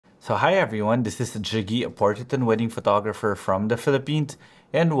So hi everyone, this is Jiggy, a portrait and wedding photographer from the Philippines,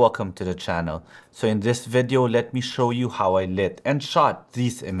 and welcome to the channel. So in this video, let me show you how I lit and shot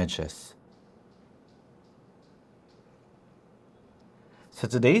these images. So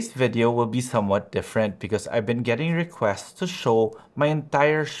today's video will be somewhat different because I've been getting requests to show my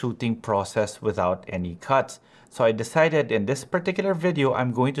entire shooting process without any cuts. So I decided in this particular video,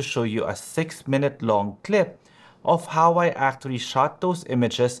 I'm going to show you a 6-minute long clip of how I actually shot those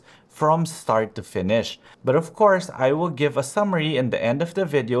images from start to finish. But of course, I will give a summary in the end of the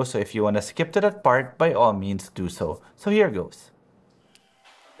video, so if you want to skip to that part, by all means do so. So here goes.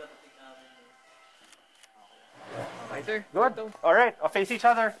 Lighter? Good. All right. Face each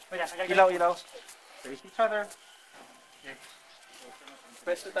other. Ilaw, ilaw. Face each other.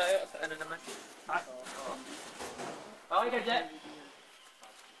 Pwesto tayo sa ano naman? Okay ka, Jet?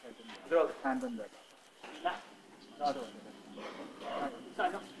 Draw. Hand on that.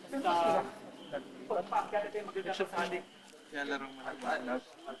 Yan, larong malapaan.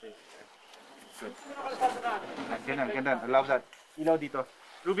 Good. Ganun, ganun. Allow that. Ilaw dito.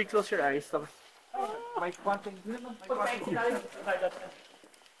 Ruby, close your eyes. Tapos, may konting.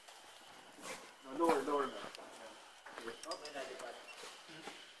 Lower.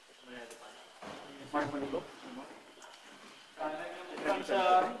 Mark mo nito.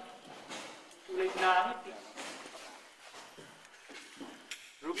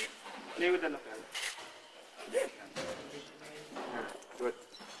 Ruby, play with the lapel. Good.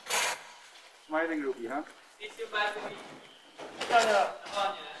 Smiling Ruby, huh? It's your battery.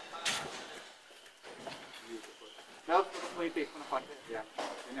 Now, tapos mo yung take mo na konti. Yeah.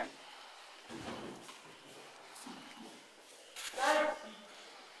 Ganyan.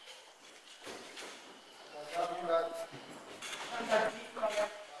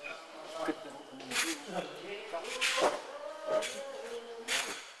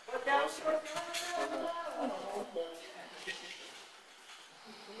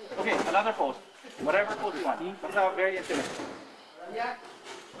 Okay, another pose. Whatever pose you want. Basta very intimate. Yeah,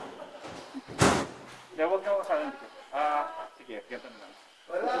 wag na sa akin. Sige, ganito na lang.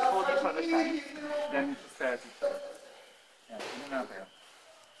 Just hold each other's hands. Then stare at each other. Yan, ganyan lang tayo.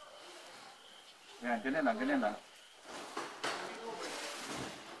 Yan, ganyan lang.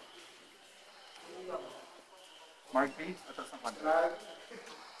 Mark B, atas ng kanta.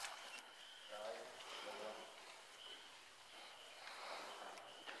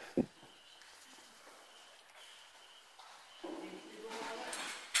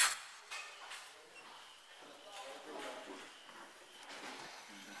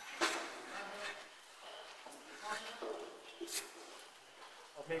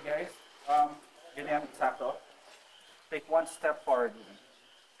 Okay guys, ganyan, sakto. Take one step forward.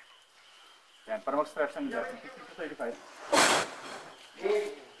 Yan, para mag-stretch ng dyan. 50 to 35.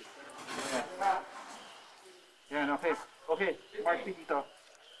 Yan, okay. Okay, Mark P dito.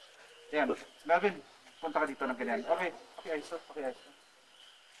 Yan, Melvin, punta ka dito ng ganyan. Okay, ayos.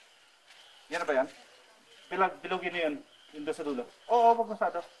 Yan na ba yan? Bilugin niyo yun, yung doon sa dulo. Oo, wag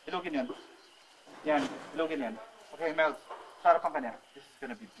masyado. Bilugin yun. Yan, bilugin yan. Okay, Mel, sa harapan ka niya. This is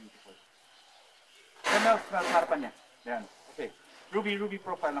gonna be beautiful. Yan, Mel, sa harapan niya. Yan, okay. Ruby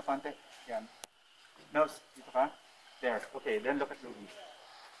profile na konti. Yan. Mel, dito ka. There, okay, then look at Ruby.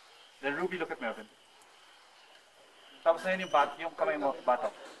 Then Ruby, look at Melvin. Tapos na yun yung kamay mo,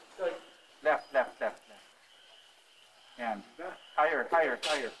 batok. Left. Yan. Higher.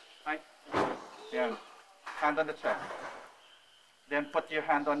 Right? Yan. Hand on the chest. Then put your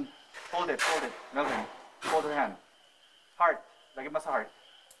hand on, hold it. Melvin, hold her hand. Heart. Lagi mo sa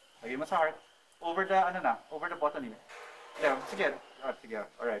heart. Over the bottom niya. Yeah, sige.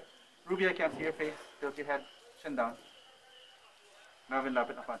 Alright. Ruby, I can't see your face. Tilt your head. Chin down. Melvin,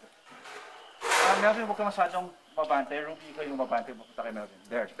 lapit na konti. Melvin, huwag ka masyadong mabante. Ruby, ikaw yung mabante. Pupunta kay Melvin.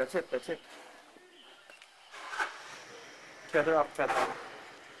 There. That's it. Feather up.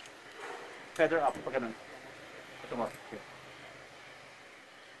 Feather up. Pag ganun. Ito mo. Okay.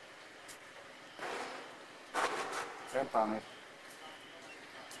 Ayan, pangit.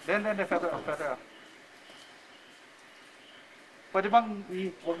 Then, feather up. Pwede bang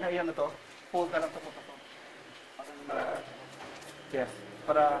huwag na iyan na to? Hold na lang ito. Yes.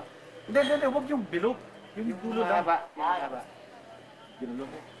 Para, hindi, huwag yung bilog. Yung dulo lang. Haba.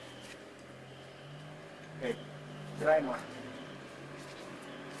 Binulog. Okay. Sirain mo.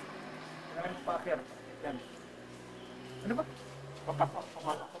 Sirain mo pa akhir. Yan. Ano ba?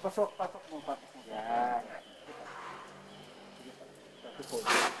 Pasok mo. Yan.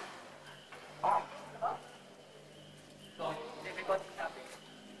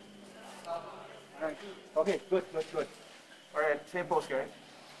 Okay, good. Alright, same pose, guys.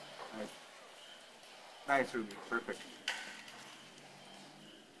 Nice. Nice, Ruby. Perfect.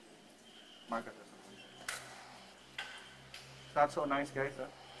 Mark it. It's not so nice, guys, huh?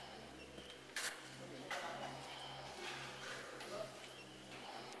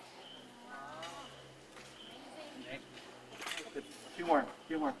 A few more, a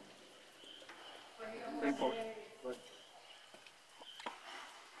few more. Same pose. Good.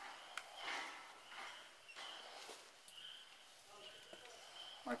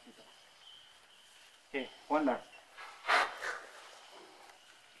 Mark it. Okay, one last.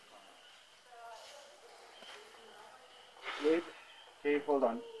 Wait. Okay, hold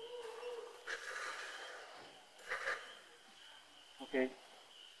on. Okay.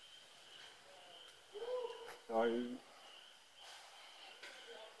 Sorry.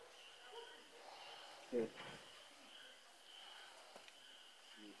 Okay.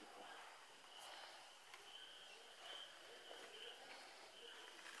 Beautiful.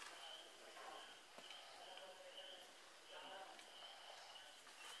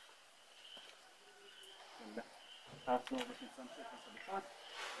 Ganda. Tapos mo ba yung sunset na sa likod?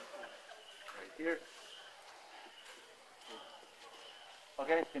 Right here.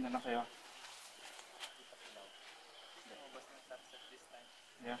 Okay, tinan na kayo.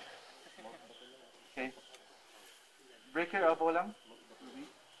 Yeah. Okay. Break your elbow lang.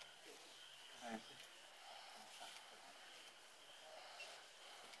 Nice.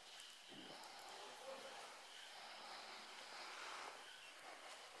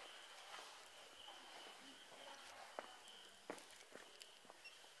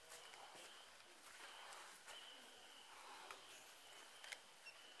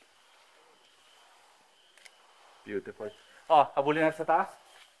 Beautiful. Oh, habulin natin sa taas?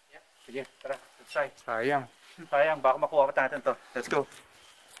 Yeah. Sige, tara. Let's try. Sayang. Sayang, baka makuha pa natin to. Let's go.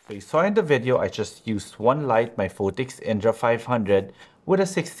 So you saw in the video, I just used one light, my Photix Indra 500 with a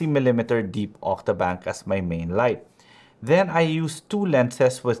 60mm deep octabank as my main light. Then I used two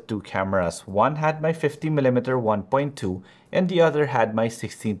lenses with two cameras. One had my 50mm 1.2 and the other had my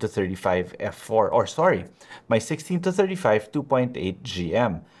 16-35 f4, or sorry, my 16-35 2.8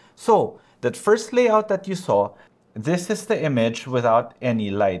 GM. So that first layout that you saw, this is the image without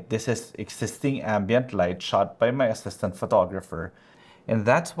any light. This is existing ambient light shot by my assistant photographer. And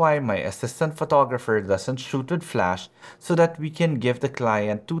that's why my assistant photographer doesn't shoot with flash, so that we can give the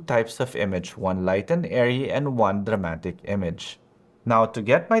client two types of image, one light and airy and one dramatic image. Now to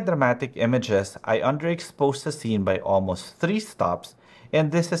get my dramatic images, I underexposed the scene by almost 3 stops,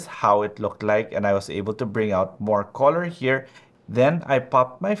 and this is how it looked like, and I was able to bring out more color here. Then I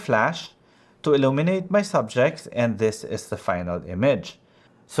popped my flash to illuminate my subjects, and this is the final image.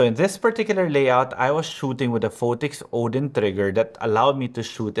 So in this particular layout, I was shooting with a Photix Odin trigger that allowed me to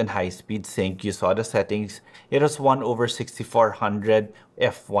shoot in high-speed sync. You saw the settings. It was 1/6400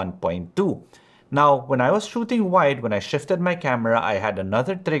 f1.2. Now, when I was shooting wide, when I shifted my camera, I had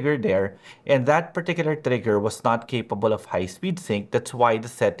another trigger there, and that particular trigger was not capable of high-speed sync. That's why the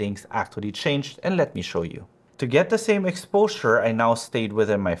settings actually changed, and let me show you. To get the same exposure, I now stayed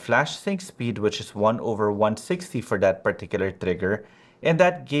within my flash sync speed, which is 1/160 for that particular trigger, and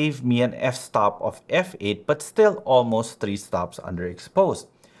that gave me an f-stop of f8, but still almost 3 stops underexposed.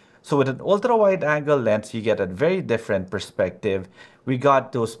 So with an ultra-wide angle lens, you get a very different perspective. We got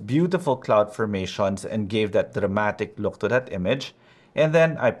those beautiful cloud formations and gave that dramatic look to that image. And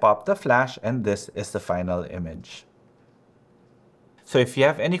then I popped the flash, and this is the final image. So if you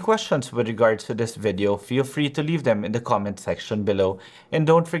have any questions with regards to this video, feel free to leave them in the comment section below. And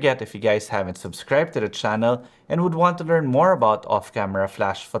don't forget, if you guys haven't subscribed to the channel and would want to learn more about off-camera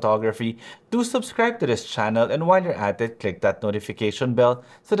flash photography, do subscribe to this channel, and while you're at it, click that notification bell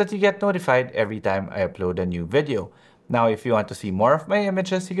so that you get notified every time I upload a new video. Now, if you want to see more of my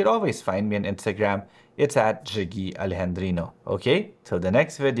images, you could always find me on Instagram. It's at Jiggie Alejandrino. Okay, till the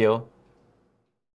next video.